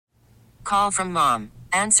Call from mom.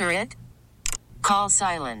 Answer it. Call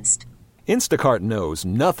silenced. Instacart knows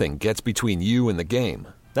nothing gets between you and the game.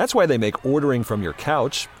 That's why they make ordering from your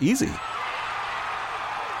couch easy.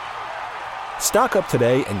 Stock up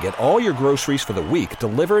today and get all your groceries for the week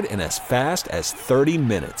delivered in as fast as 30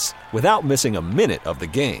 minutes without missing a minute of the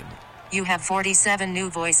game. You have 47 new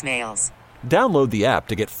voicemails. Download the app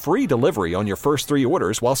to get free delivery on your first 3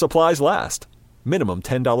 orders while supplies last. Minimum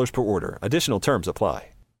 $10 per order. Additional terms apply.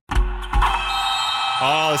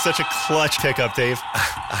 Oh, such a clutch pickup, Dave.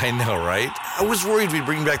 I know, right? I was worried we'd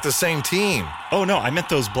bring back the same team. Oh, no, I meant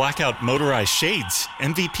those blackout motorized shades.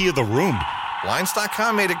 MVP of the room.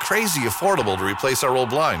 Blinds.com made it crazy affordable to replace our old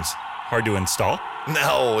blinds. Hard to install?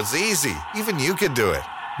 No, it's easy. Even you could do it.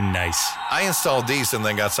 Nice. I installed these and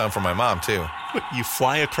then got some for my mom, too. What, you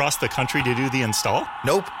fly across the country to do the install?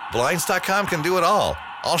 Nope. Blinds.com can do it all.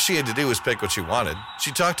 All she had to do was pick what she wanted.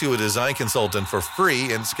 She talked to a design consultant for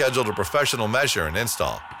free and scheduled a professional measure and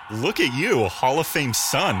install. Look at you, Hall of Fame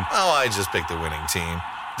son. Oh, I just picked the winning team.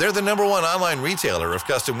 They're the #1 online retailer of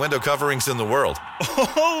custom window coverings in the world.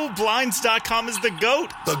 Oh, Blinds.com is the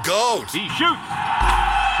GOAT. The GOAT. He shoots.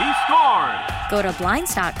 He scores. Go to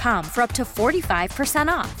Blinds.com for up to 45%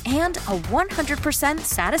 off and a 100%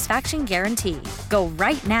 satisfaction guarantee. Go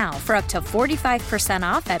right now for up to 45%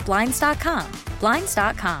 off at Blinds.com.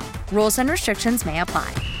 Blinds.com. Rules and restrictions may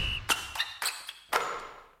apply.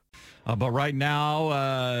 But right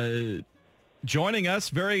now, joining us,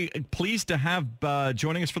 very pleased to have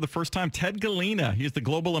joining us for the first time, Ted Galena. He's the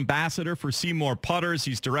global ambassador for Seymour Putters.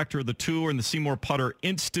 He's director of the tour and the Seymour Putter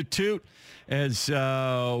Institute. As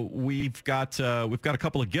we've got a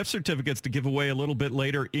couple of gift certificates to give away a little bit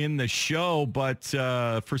later in the show. But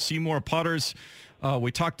for Seymour Putters,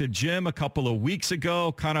 we talked to Jim a couple of weeks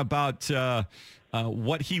ago, kind of about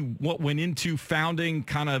what went into founding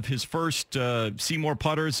kind of his first Seymour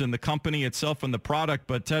Putters and the company itself and the product.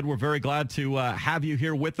 But Ted, we're very glad to have you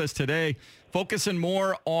here with us today, focusing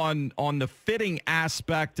more on the fitting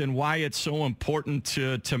aspect and why it's so important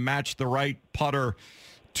to match the right putter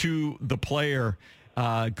to the player.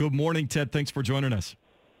 Good morning, Ted. Thanks for joining us.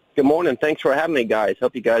 Good morning. Thanks for having me, guys.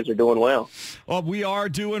 Hope you guys are doing well. Well, we are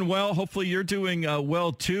doing well. Hopefully you're doing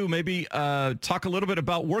well, too. Maybe talk a little bit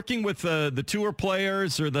about working with the tour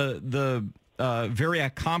players or the very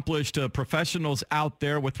accomplished professionals out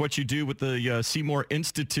there with what you do with the Seymour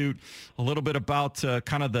Institute, a little bit about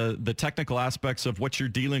kind of the technical aspects of what you're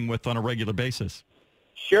dealing with on a regular basis.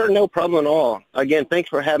 Sure, no problem at all. Again, thanks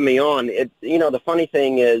for having me on. The funny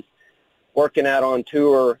thing is working out on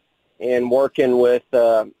tour and working with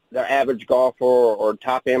the average golfer or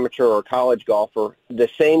top amateur or college golfer, the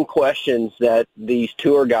same questions that these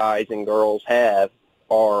tour guys and girls have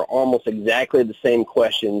are almost exactly the same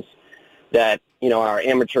questions that, our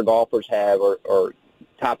amateur golfers have or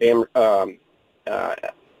top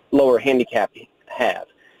lower handicap have.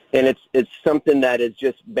 And it's something that is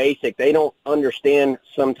just basic. They don't understand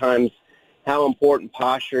sometimes how important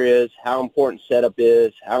posture is, how important setup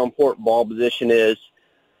is, how important ball position is.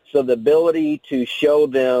 So the ability to show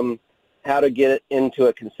them how to get into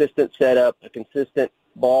a consistent setup, a consistent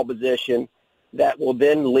ball position, that will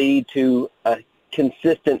then lead to a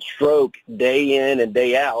consistent stroke day in and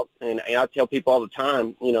day out. And I tell people all the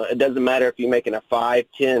time, it doesn't matter if you're making a 5,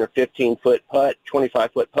 10, or 15-foot putt,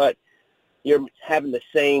 25-foot putt. You're having the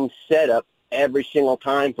same setup every single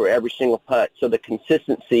time for every single putt. So the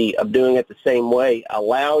consistency of doing it the same way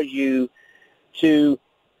allows you to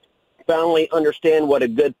finally understand what a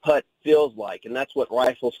good putt feels like. And that's what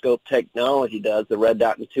Rifle Scope technology does, the red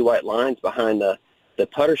dot and the 2 white lines behind the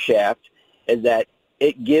putter shaft, is that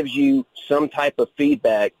it gives you some type of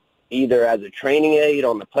feedback either as a training aid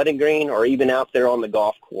on the putting green or even out there on the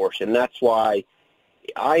golf course. And that's why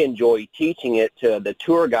I enjoy teaching it to the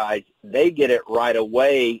tour guys. They get it right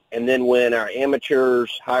away, and then when our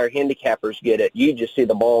amateurs, higher handicappers get it, you just see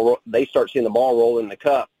the ball. They start seeing the ball roll in the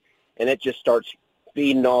cup, and it just starts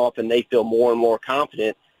feeding off, and they feel more and more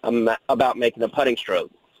confident about making a putting stroke.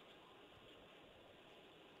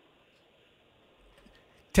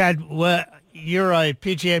 Ted, you're a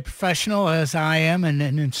PGA professional, as I am, and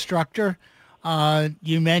an instructor.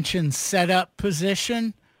 You mentioned setup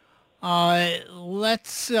position.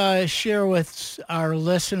 Let's share with our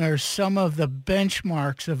listeners some of the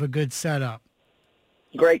benchmarks of a good setup.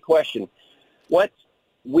 Great question. What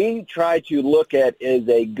we try to look at is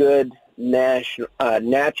a good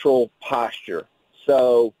natural posture.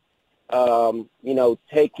 So,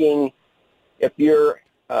 taking, if your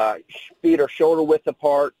feet are shoulder width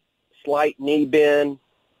apart, slight knee bend,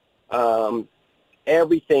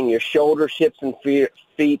 everything, your shoulders, hips, and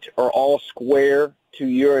feet are all square to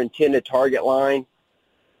your intended target line.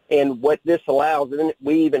 And what this allows, and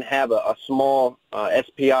we even have a small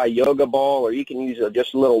SPI yoga ball, or you can use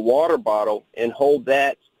just a little water bottle and hold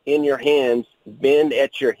that in your hands, bend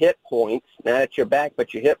at your hip points, not at your back,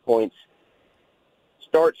 but your hip points.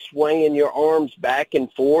 Start swinging your arms back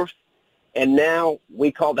and forth, and now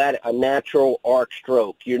we call that a natural arc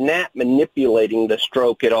stroke. You're not manipulating the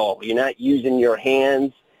stroke at all. You're not using your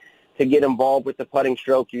hands to get involved with the putting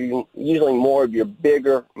stroke. You're using more of your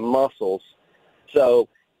bigger muscles. So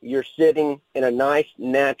you're sitting in a nice,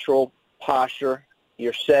 natural posture.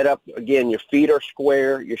 You're set up, again, your feet are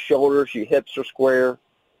square, your shoulders, your hips are square.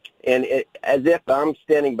 And as if I'm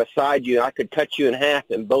standing beside you, I could cut you in half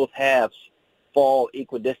and both halves fall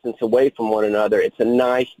equidistant away from one another. It's a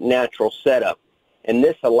nice, natural setup. And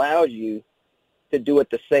this allows you to do it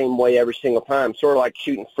the same way every single time, sort of like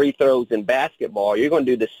shooting free throws in basketball. You're going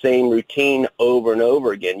to do the same routine over and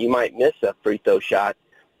over again. You might miss a free throw shot,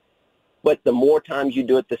 but the more times you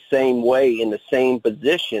do it the same way in the same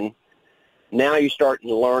position, now you're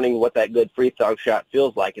starting learning what that good free throw shot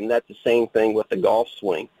feels like, and that's the same thing with the golf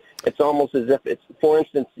swing. It's almost as if it's, for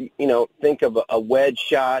instance, think of a wedge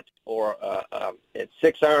shot or a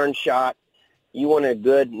 6-iron shot. You want a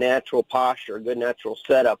good natural posture, a good natural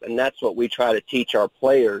setup, and that's what we try to teach our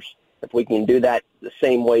players. If we can do that the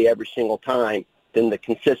same way every single time, then the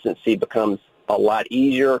consistency becomes a lot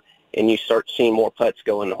easier, and you start seeing more putts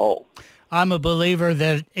go in the hole. I'm a believer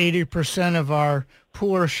that 80% of our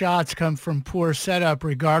poor shots come from poor setup,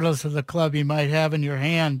 regardless of the club you might have in your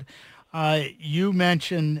hand. You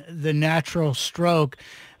mentioned the natural stroke.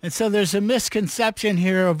 And so there's a misconception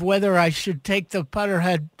here of whether I should take the putter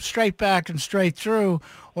head straight back and straight through,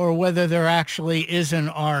 or whether there actually is an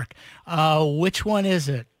arc. Which one is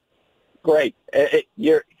it? Great.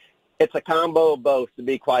 It's a combo of both, to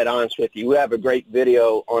be quite honest with you. We have a great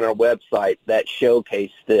video on our website that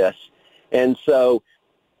showcases this. And so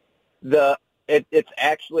it's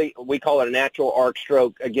actually, we call it a natural arc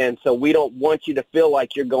stroke again. So we don't want you to feel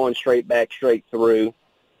like you're going straight back, straight through.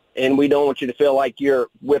 And we don't want you to feel like you're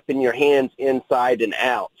whipping your hands inside and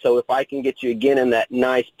out. So if I can get you again in that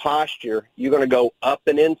nice posture, you're going to go up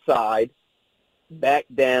and inside, back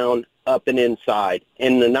down, up and inside.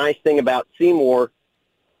 And the nice thing about Seymour,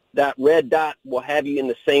 that red dot will have you in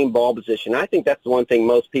the same ball position. I think that's the one thing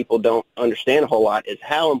most people don't understand a whole lot, is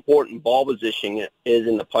how important ball positioning is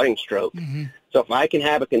in the putting stroke. Mm-hmm. So if I can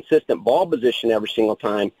have a consistent ball position every single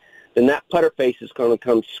time, then that putter face is going to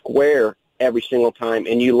come square every single time,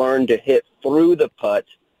 and you learn to hit through the putt,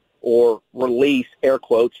 or release, air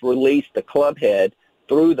quotes, release the club head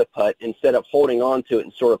through the putt instead of holding on to it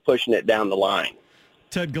and sort of pushing it down the line.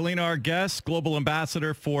 Ted Galena, our guest, global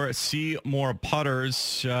ambassador for Seymour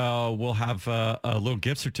Putters. We'll have a little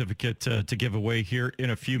gift certificate to give away here in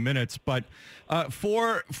a few minutes. But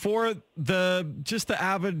for the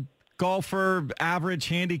avid golfer, average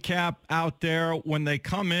handicap out there, when they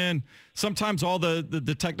come in, sometimes all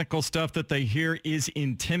the technical stuff that they hear is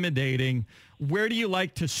intimidating. Where do you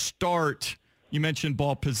like to start? You mentioned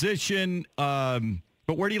ball position,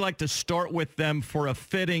 but where do you like to start with them for a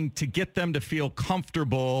fitting to get them to feel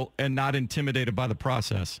comfortable and not intimidated by the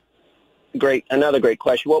process? Great. Another great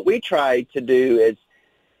question. What we try to do is,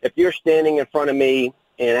 if you're standing in front of me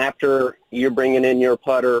and after you're bringing in your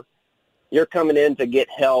putter, you're coming in to get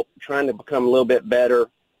help, trying to become a little bit better.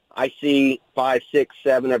 I see 5, 6,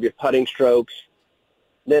 7 of your putting strokes.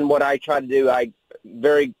 Then what I try to do, I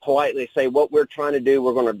very politely say, what we're trying to do,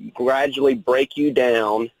 we're going to gradually break you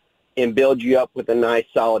down and build you up with a nice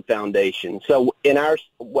solid foundation. So in our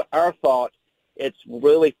thought, it's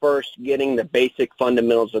really first getting the basic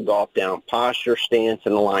fundamentals of golf down: posture, stance,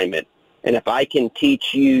 and alignment. And if I can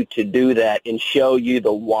teach you to do that and show you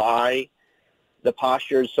the why the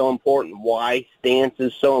posture is so important, why stance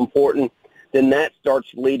is so important, then that starts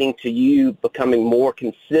leading to you becoming more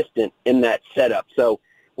consistent in that setup. So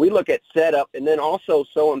we look at setup, and then also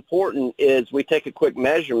so important is we take a quick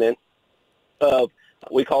measurement of,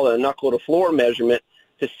 we call it a knuckle to floor measurement,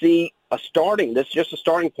 to see this is just a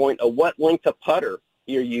starting point of what length of putter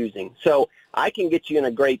you're using. So I can get you in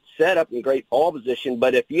a great setup and great ball position,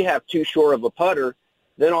 but if you have too short of a putter,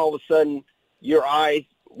 then all of a sudden your eyes,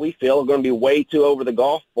 we feel, are going to be way too over the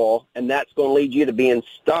golf ball, and that's going to lead you to being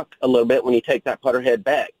stuck a little bit when you take that putter head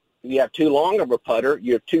back. If you have too long of a putter,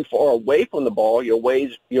 you're too far away from the ball, your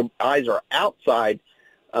eyes are outside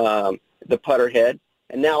the putter head,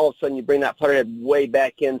 and now all of a sudden you bring that putter head way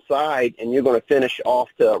back inside, and you're going to finish off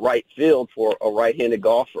to right field for a right-handed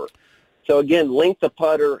golfer. So again, length of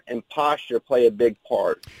putter and posture play a big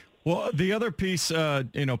part. Well, the other piece,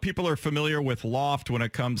 people are familiar with loft when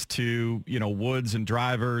it comes to, woods and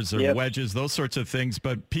drivers or wedges, those sorts of things.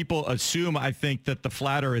 But people assume, I think, that the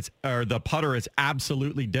putter is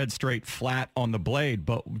absolutely dead straight flat on the blade.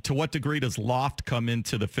 But to what degree does loft come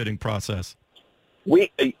into the fitting process?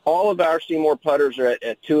 All of our Seymour putters are at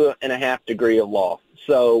a 2.5 degree of loft.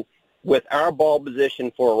 So with our ball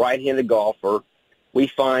position for a right-handed golfer, we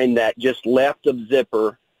find that just left of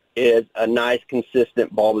zipper is a nice,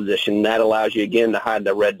 consistent ball position. That allows you, again, to hide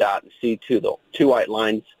the red dot and see the two white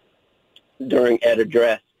lines at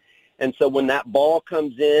address. And so when that ball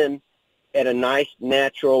comes in at a nice,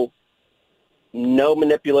 natural, no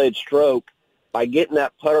manipulated stroke, by getting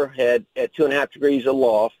that putter head at 2.5 degrees of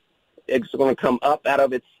loft, it's going to come up out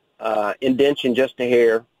of its indentation just a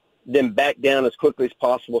hair, then back down as quickly as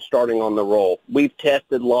possible starting on the roll. We've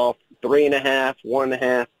tested loft 3.5,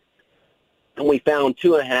 1.5, and we found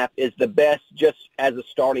 2.5 is the best just as a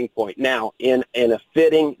starting point. Now, in a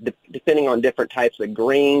fitting, depending on different types of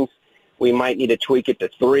greens, we might need to tweak it to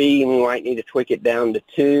 3, and we might need to tweak it down to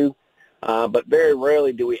 2. But very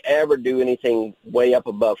rarely do we ever do anything way up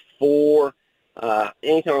above 4.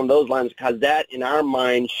 Anything on those lines, because that, in our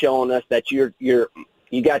mind, showing us that you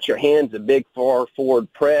got your hands a big far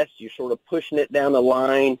forward press. You're sort of pushing it down the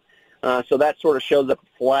line. So that sort of shows up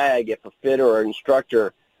a flag if a fitter or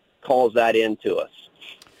instructor calls that into us.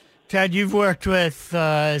 Ted, you've worked with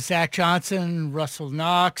Zach Johnson, Russell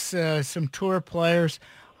Knox, some tour players.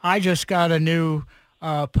 I just got a new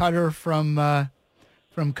putter from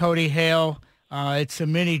Cody Hale. It's a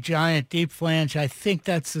mini giant deep flange. I think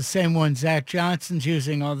that's the same one Zach Johnson's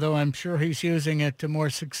using, although I'm sure he's using it to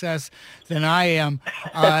more success than I am.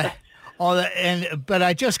 But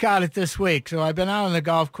I just got it this week, so I've been out on the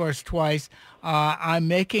golf course twice. I'm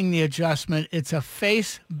making the adjustment. It's a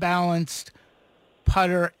face-balanced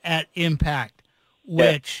putter at impact,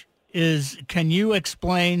 which is, can you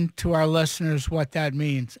explain to our listeners what that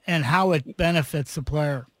means and how it benefits the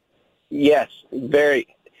player? Yes,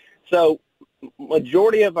 very. So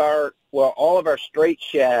majority of all of our straight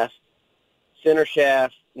shafts, center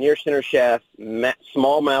shafts, near center shafts,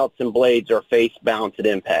 small mouths and blades are face-balanced at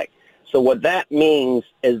impact. So what that means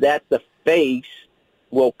is that the face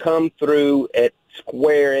will come through at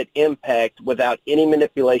square at impact without any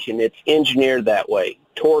manipulation. It's engineered that way.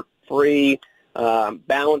 Torque-free,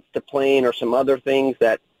 balance to plane, or some other things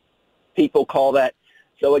that people call that.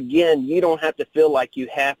 So again, you don't have to feel like you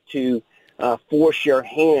have to force your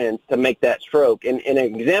hands to make that stroke. And an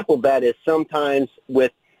example of that is sometimes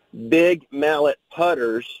with big mallet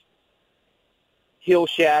putters, heel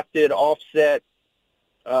shafted, offset,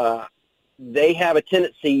 they have a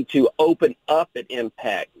tendency to open up at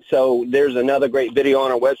impact. So there's another great video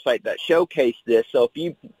on our website that showcased this. So if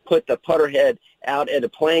you put the putter head out at a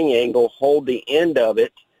playing angle, hold the end of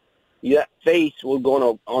it, that face will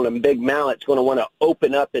go on a big mallet. It's going to want to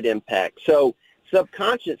open up at impact. So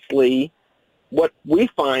subconsciously, what we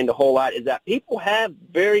find a whole lot is that people have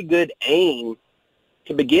very good aim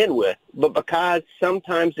to begin with, but because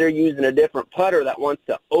sometimes they're using a different putter that wants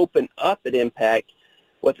to open up at impact,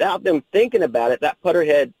 without them thinking about it, that putter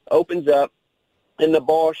head opens up and the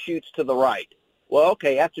ball shoots to the right. Well,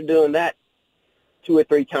 okay, after doing that 2 or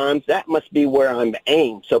 3 times, that must be where I'm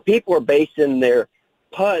aimed. So people are basing their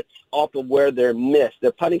putts off of where they're missed,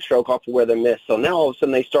 their putting stroke off of where they're missed. So now all of a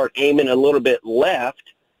sudden they start aiming a little bit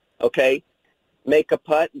left, okay, make a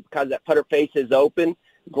putt because that putter face is open.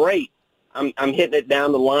 Great. I'm hitting it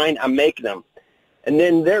down the line. I'm making them. And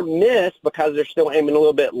then they're missed because they're still aiming a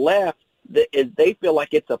little bit left. They feel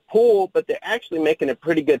like it's a pull, but they're actually making a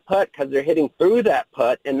pretty good putt because they're hitting through that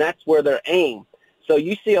putt, and that's where they're aimed. So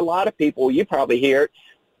you see a lot of people, you probably hear it,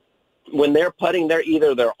 when they're putting,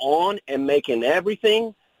 they're on and making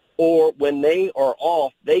everything, or when they are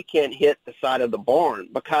off, they can't hit the side of the barn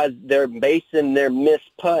because they're basing their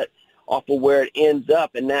missed putt off of where it ends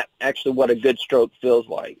up, and that's actually what a good stroke feels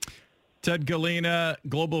like. Ted Galena,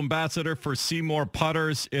 Global Ambassador for Seymour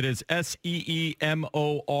Putters. It is SEEMORE.com,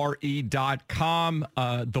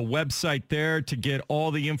 the website there to get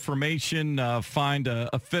all the information, find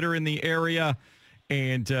a fitter in the area,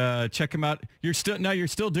 and check him out. You're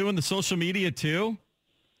still doing the social media too?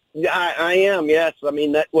 Yeah, I am, yes. I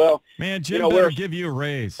mean, man, Jim better give you a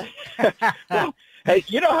raise. Well, hey,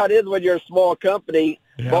 you know how it is when you're a small company.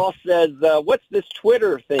 Yeah. Boss says, what's this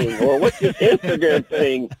Twitter thing, or what's this Instagram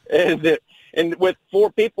thing? And with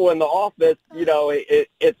 4 people in the office,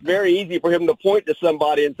 it's very easy for him to point to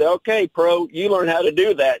somebody and say, okay, pro, you learn how to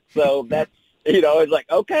do that. So that's It's like,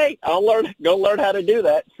 okay, go learn how to do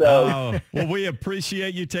that. So, well, we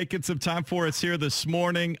appreciate you taking some time for us here this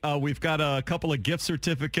morning. We've got a couple of gift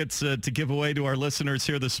certificates to give away to our listeners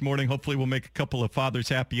here this morning. Hopefully we'll make a couple of fathers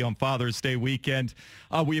happy on Father's Day weekend.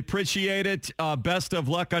 We appreciate it. Best of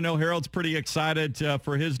luck. I know Harold's pretty excited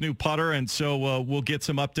for his new putter, and so we'll get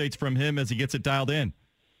some updates from him as he gets it dialed in.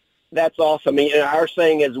 that's awesome. I mean, our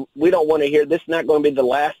saying is we don't want to hear, this is not going to be the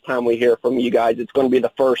last time we hear from you guys. It's going to be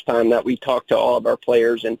the first time that we talk to all of our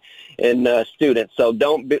players and students. So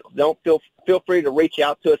don't feel free to reach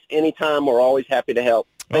out to us anytime. We're always happy to help.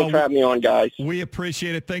 Thanks for having me on, guys. We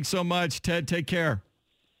appreciate it. Thanks so much, Ted. Take care.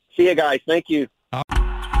 See you guys. Thank you.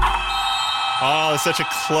 Oh, such a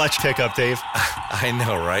clutch pickup, Dave. I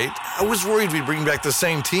know, right? I was worried we'd bring back the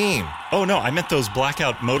same team. Oh, no, I meant those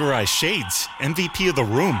blackout motorized shades. MVP of the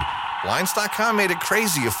room. Blinds.com made it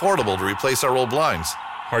crazy affordable to replace our old blinds.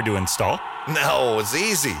 Hard to install? No, it's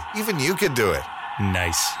easy. Even you could do it.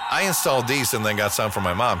 Nice. I installed these and then got some for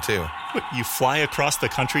my mom, too. What, you fly across the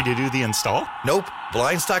country to do the install? Nope.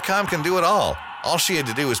 Blinds.com can do it all. All she had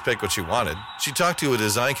to do was pick what she wanted. She talked to a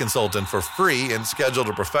design consultant for free and scheduled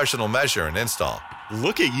a professional measure and install.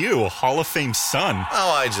 Look at you, Hall of Fame son.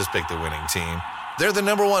 Oh, I just picked the winning team. They're the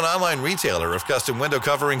 #1 online retailer of custom window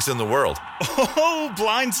coverings in the world. Oh,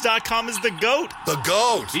 Blinds.com is the GOAT. The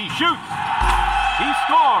GOAT! He shoots. He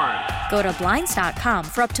scores. Go to Blinds.com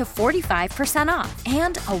for up to 45% off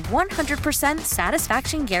and a 100%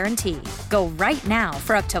 satisfaction guarantee. Go right now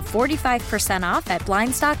for up to 45% off at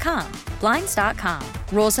Blinds.com. Blinds.com.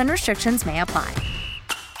 Rules and restrictions may apply.